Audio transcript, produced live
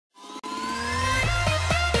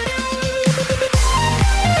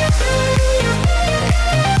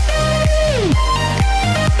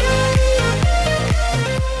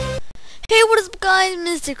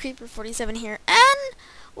Mr. Creeper 47 here, and,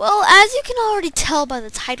 well, as you can already tell by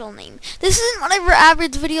the title name, this isn't whatever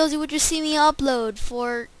average videos you would just see me upload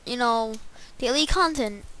for, daily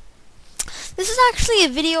content. This is actually a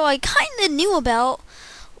video I kinda knew about,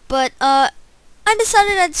 but, I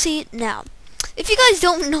decided I'd see it now. If you guys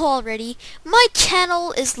don't know already, my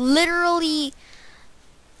channel is literally,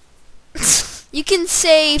 you can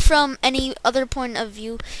say from any other point of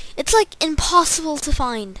view, it's like impossible to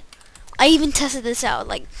find. I even tested this out.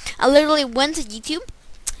 Like, I literally went to YouTube,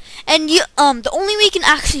 and the only way you can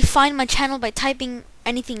actually find my channel by typing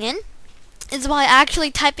anything in is by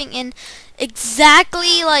actually typing in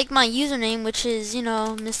exactly like my username, which is,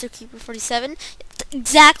 Mr. Creeper 47,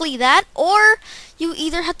 exactly that, or you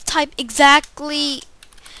either have to type exactly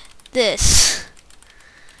this,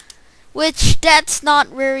 which that's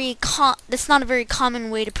not a very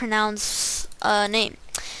common way to pronounce a name.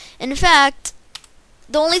 In fact,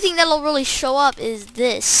 the only thing that'll really show up is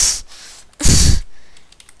this.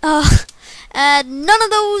 And none of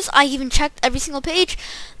those, I even checked every single page,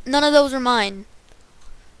 none of those are mine.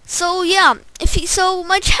 So yeah, so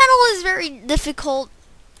my channel is very difficult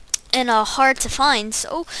and hard to find,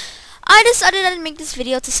 so I decided I'd make this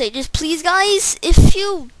video to say, just please guys, if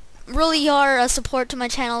you really are a support to my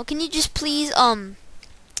channel, can you just please tell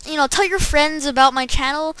your friends about my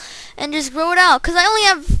channel and just grow it out, because I only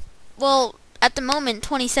have, well, at the moment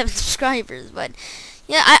 27 subscribers, but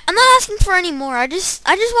yeah, I'm not asking for any more. I just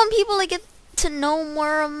want people to get to know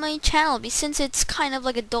more of my channel, since it's kind of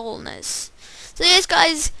like a dullness. So yes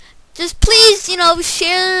guys, just please,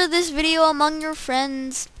 share this video among your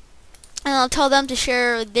friends, and I'll tell them to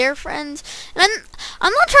share with their friends. And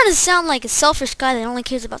I'm not trying to sound like a selfish guy that only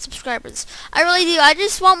cares about subscribers. I really do. I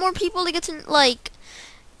just want more people to get to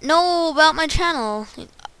know about my channel.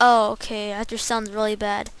 Oh, okay, that just sounds really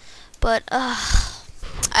bad. But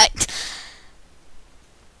I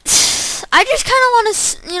just kind of want to,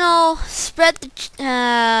 spread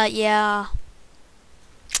the yeah.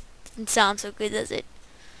 Doesn't sound so good, does it?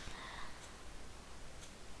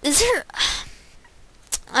 Is there?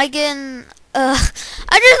 I just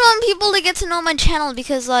want people to get to know my channel,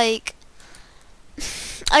 because I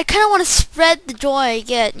kind of want to spread the joy I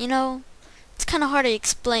get. It's kind of hard to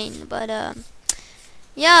explain, but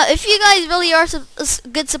yeah, if you guys really are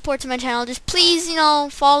good support to my channel, just please,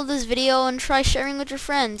 follow this video and try sharing with your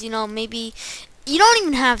friends. Maybe you don't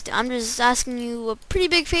even have to. I'm just asking you a pretty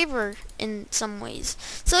big favor in some ways.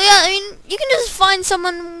 So yeah, I mean, you can just find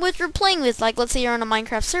someone you're playing with. Like, let's say you're on a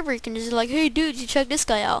Minecraft server, you can just hey dude, you check this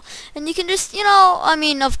guy out. And you can just, I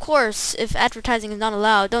mean, of course, if advertising is not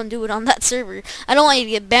allowed, don't do it on that server. I don't want you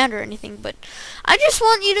to get banned or anything, but I just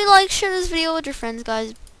want you to share this video with your friends,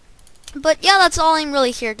 guys. But yeah, that's all I'm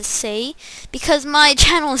really here to say, because my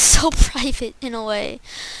channel is so private in a way.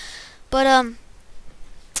 But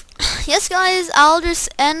yes guys, I'll just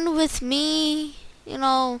end with me,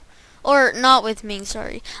 or not with me,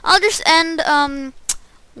 sorry. I'll just end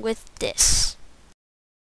with this.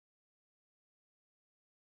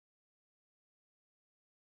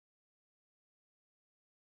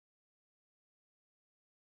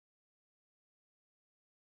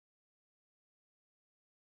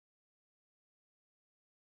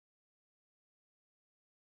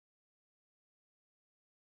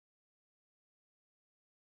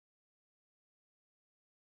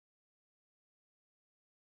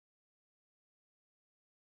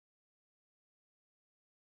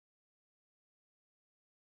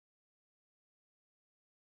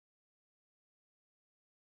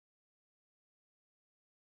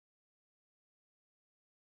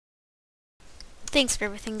 Thanks for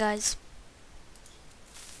everything, guys.